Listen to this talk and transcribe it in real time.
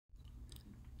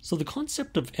So the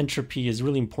concept of entropy is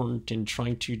really important in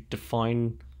trying to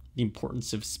define the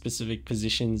importance of specific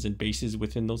positions and bases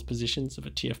within those positions of a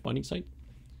TF binding site.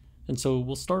 And so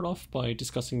we'll start off by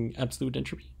discussing absolute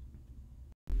entropy.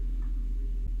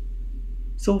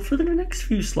 So for the next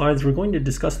few slides, we're going to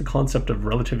discuss the concept of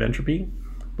relative entropy,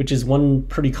 which is one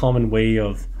pretty common way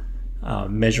of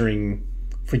measuring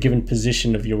for a given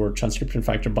position of your transcription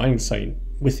factor binding site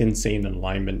within, say, an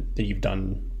alignment that you've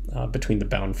done between the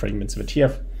bound fragments of a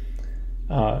TF.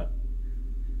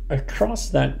 Across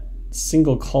that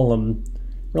single column,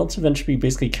 relative entropy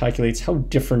basically calculates how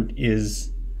different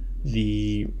is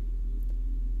the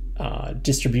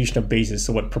distribution of bases,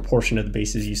 so what proportion of the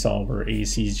bases you saw were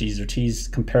A's, C's, G's, or T's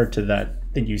compared to that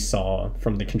you saw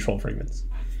from the control fragments.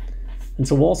 And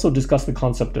so we'll also discuss the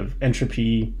concept of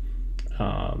entropy,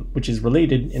 which is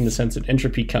related in the sense that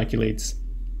entropy calculates,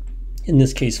 in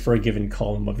this case for a given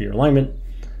column of your alignment,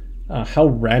 how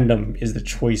random is the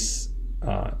choice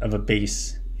of a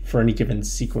base for any given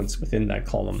sequence within that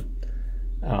column.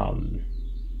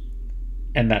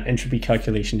 And that entropy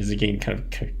calculation is again kind of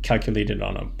calculated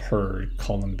on a per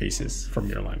column basis from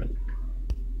your alignment.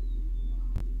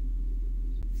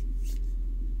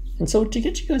 And so to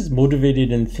get you guys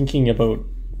motivated and thinking about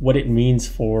what it means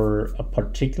for a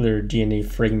particular DNA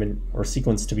fragment or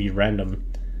sequence to be random,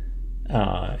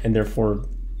 and therefore,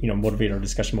 motivate our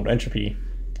discussion about entropy,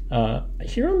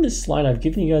 here on this slide, I've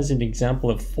given you guys an example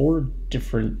of 4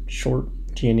 different short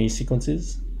DNA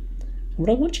sequences. And what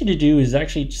I want you to do is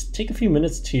actually just take a few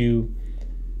minutes to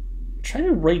try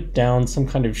to write down some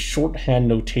kind of shorthand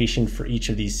notation for each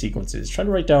of these sequences. Try to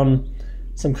write down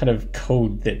some kind of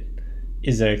code that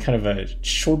is a kind of a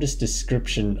shortest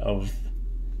description of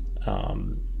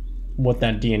what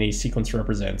that DNA sequence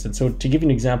represents. And so to give you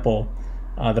an example,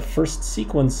 the first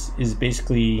sequence is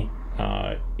basically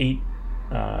 8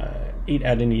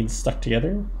 adenines stuck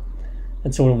together.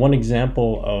 And so in one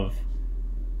example of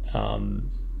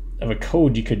a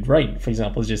code you could write, for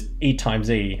example, is just 8 times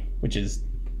A, which is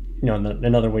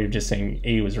another way of just saying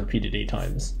A was repeated 8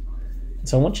 times. And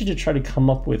so I want you to try to come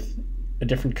up with a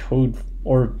different code,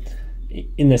 or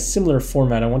in a similar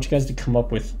format, I want you guys to come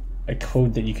up with a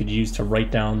code that you could use to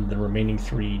write down the remaining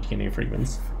 3 DNA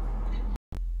fragments.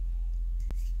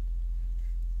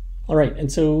 All right,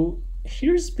 and so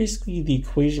here's basically the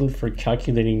equation for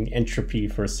calculating entropy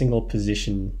for a single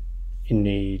position in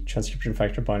a transcription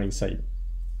factor binding site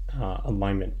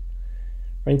alignment.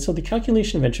 Right, so the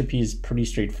calculation of entropy is pretty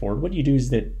straightforward. What you do is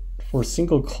that for a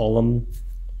single column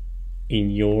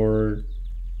in your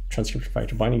transcription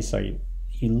factor binding site,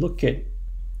 you look at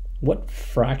what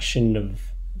fraction of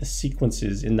the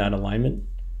sequences in that alignment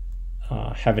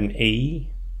have an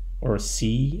A or a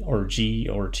C or G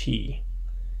or T.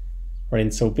 Right,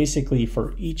 and so basically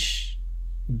for each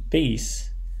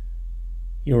base,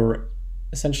 you're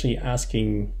essentially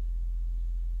asking,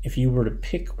 if you were to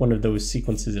pick one of those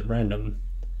sequences at random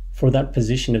for that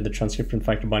position of the transcription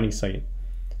factor binding site,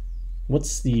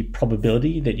 what's the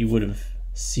probability that you would have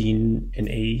seen an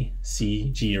A,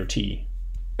 C, G, or T?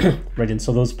 Right, and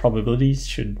so those probabilities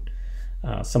should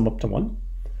sum up to 1.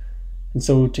 And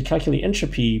so to calculate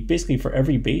entropy, basically for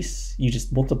every base, you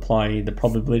just multiply the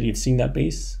probability of seeing that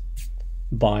base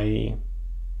by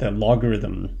the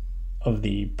logarithm of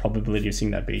the probability of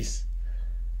seeing that base.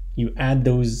 You add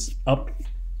those up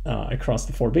across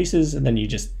the 4 bases, and then you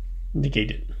just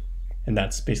negate it. And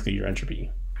that's basically your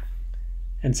entropy.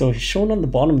 And so shown on the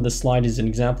bottom of the slide is an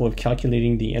example of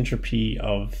calculating the entropy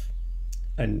of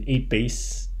an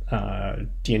 8-base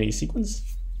DNA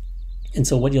sequence. And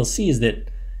so what you'll see is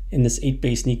that in this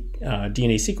 8-base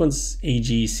DNA sequence,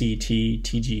 AGCT,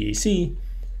 TGAC,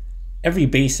 every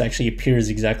base actually appears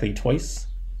exactly twice.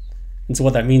 And so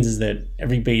what that means is that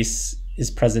every base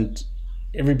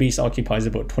occupies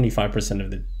about 25%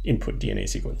 of the input DNA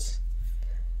sequence.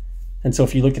 And so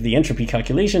if you look at the entropy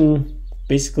calculation,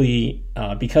 basically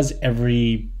because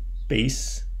every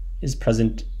base is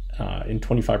present in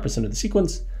 25% of the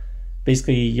sequence,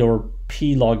 basically your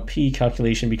P log P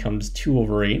calculation becomes 2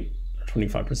 over 8, or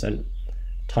 25%,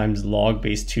 times log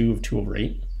base 2 of 2 over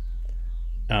 8.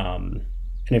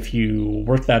 And if you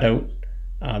work that out,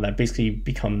 that basically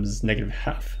becomes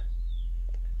 -½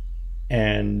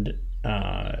 and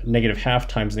 -½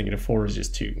 times -4 is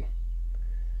just 2.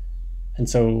 And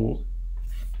so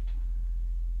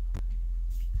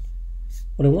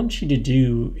what I want you to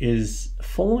do is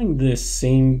following the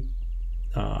same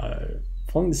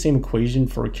equation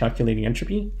for calculating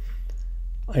entropy,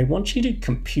 I want you to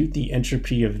compute the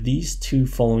entropy of these 2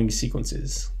 following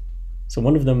sequences. So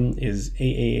one of them is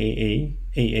AAAA,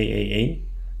 AAAA,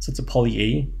 so it's a poly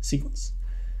A sequence.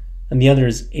 and the other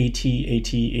is AT,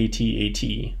 AT, AT, AT.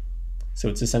 So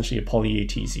it's essentially a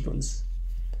poly-AT sequence.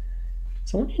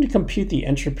 So I want you to compute the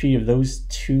entropy of those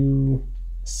two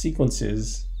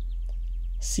sequences,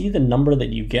 see the number that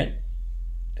you get,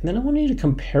 and then I want you to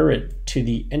compare it to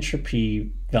the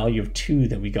entropy value of 2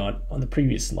 that we got on the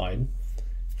previous slide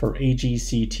for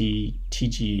AGCT,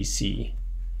 TGAC.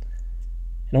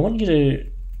 And I want you to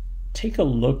take a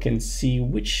look and see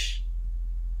which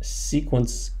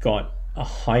sequence got a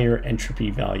higher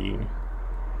entropy value.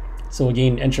 So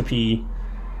again, entropy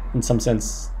in some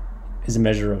sense is a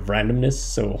measure of randomness,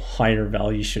 so higher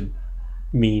value should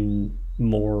mean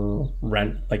more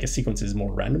like a sequence is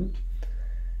more random.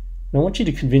 And I want you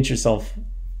to convince yourself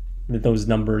that those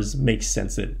numbers make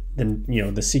sense, that then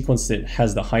the sequence that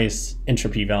has the highest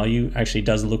entropy value actually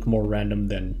does look more random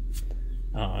than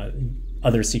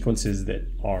other sequences that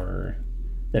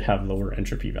have lower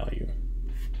entropy value.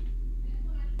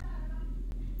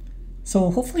 So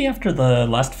hopefully after the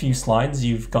last few slides,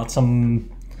 you've got some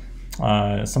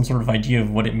sort of idea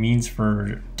of what it means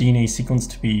for DNA sequence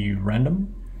to be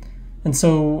random. And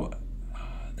so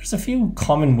there's a few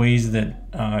common ways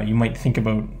that you might think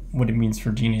about what it means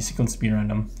for DNA sequence to be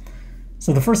random.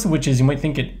 So the first of which is you might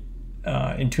think it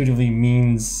intuitively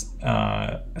means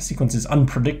a sequence is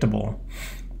unpredictable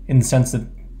in the sense that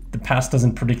the past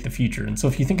doesn't predict the future. And so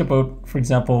if you think about, for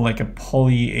example, like a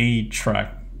poly-A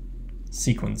track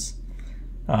sequence,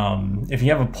 if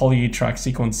you have a poly-A track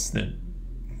sequence that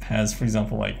has, for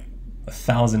example, like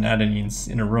 1,000 adenines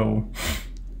in a row,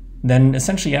 then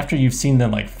essentially after you've seen the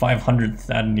 500th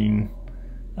adenine,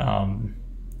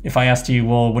 if I asked you,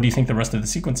 well, what do you think the rest of the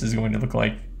sequence is going to look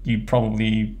like? You'd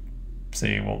probably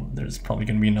say, well, there's probably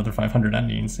going to be another 500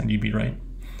 adenines, and you'd be right.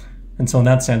 And so in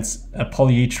that sense, a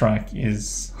poly-A track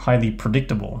is highly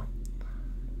predictable,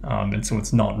 and so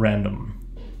it's not random.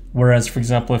 Whereas, for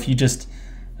example, if you just,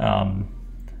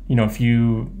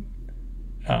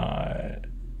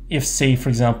 if say, for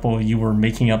example, you were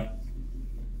making up,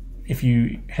 if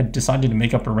you had decided to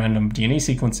make up a random DNA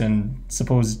sequence, and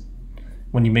suppose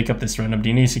when you make up this random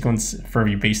DNA sequence, for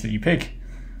every base that you pick,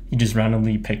 you just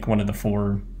randomly pick one of the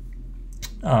 4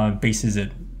 bases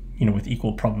at, with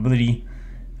equal probability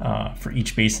for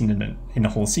each base in a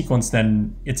whole sequence,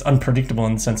 then it's unpredictable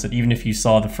in the sense that even if you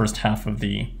saw the first half of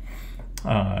the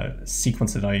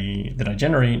sequence that I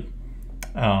generate,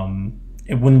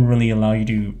 it wouldn't really allow you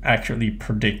to accurately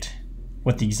predict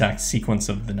what the exact sequence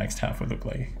of the next half would look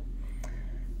like.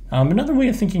 Another way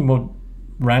of thinking about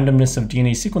randomness of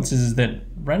DNA sequences is that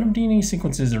random DNA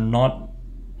sequences are not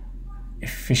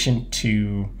efficient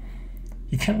to,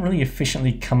 you can't really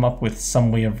efficiently come up with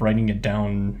some way of writing it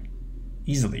down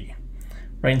easily,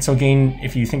 right? And so again,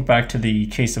 if you think back to the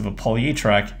case of a poly-A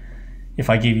track, if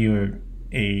I gave you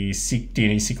a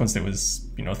DNA sequence that was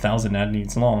 1,000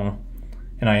 adenines long,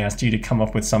 and I asked you to come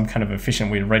up with some kind of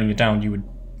efficient way of writing it down, you would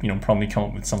probably come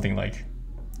up with something like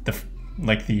the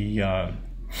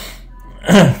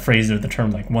phrase or the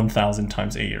term like 1,000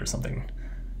 times A or something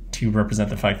to represent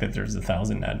the fact that there's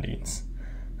 1,000 adenines.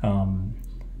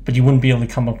 But you wouldn't be able to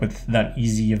come up with that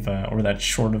easy of a, or that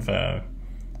short of a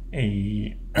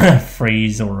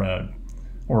phrase or a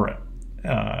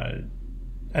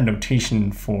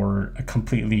notation for a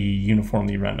completely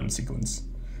uniformly random sequence.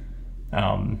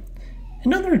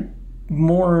 Another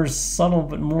more subtle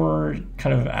but more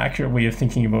kind of accurate way of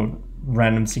thinking about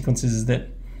random sequences is that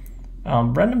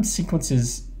random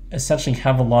sequences essentially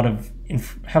have a lot of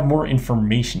have more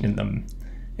information in them,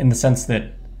 in the sense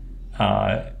that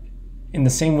in the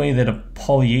same way that a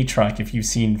poly-A track, if you've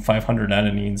seen 500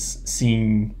 adenines,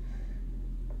 seeing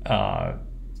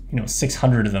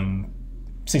 600 of them,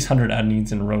 600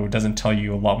 adenines in a row doesn't tell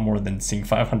you a lot more than seeing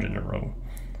 500 in a row.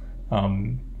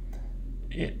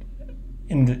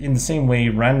 In the same way,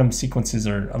 random sequences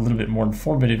are a little bit more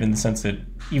informative in the sense that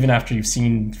even after you've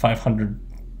seen 500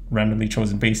 randomly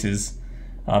chosen bases,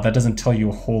 that doesn't tell you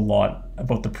a whole lot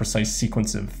about the precise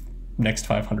sequence of next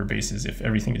 500 bases if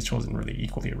everything is chosen really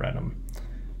equally at random.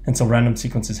 And so random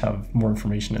sequences have more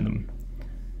information in them.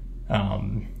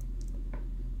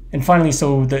 And finally,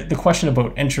 so the question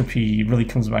about entropy really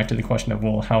comes back to the question of,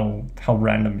 well, how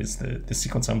random is the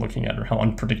sequence I'm looking at, or how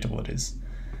unpredictable it is.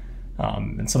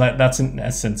 And so that's in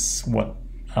essence what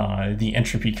the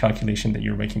entropy calculation that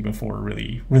you were making before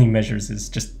really measures, is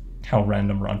just how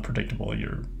random or unpredictable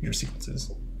your sequence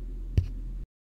is.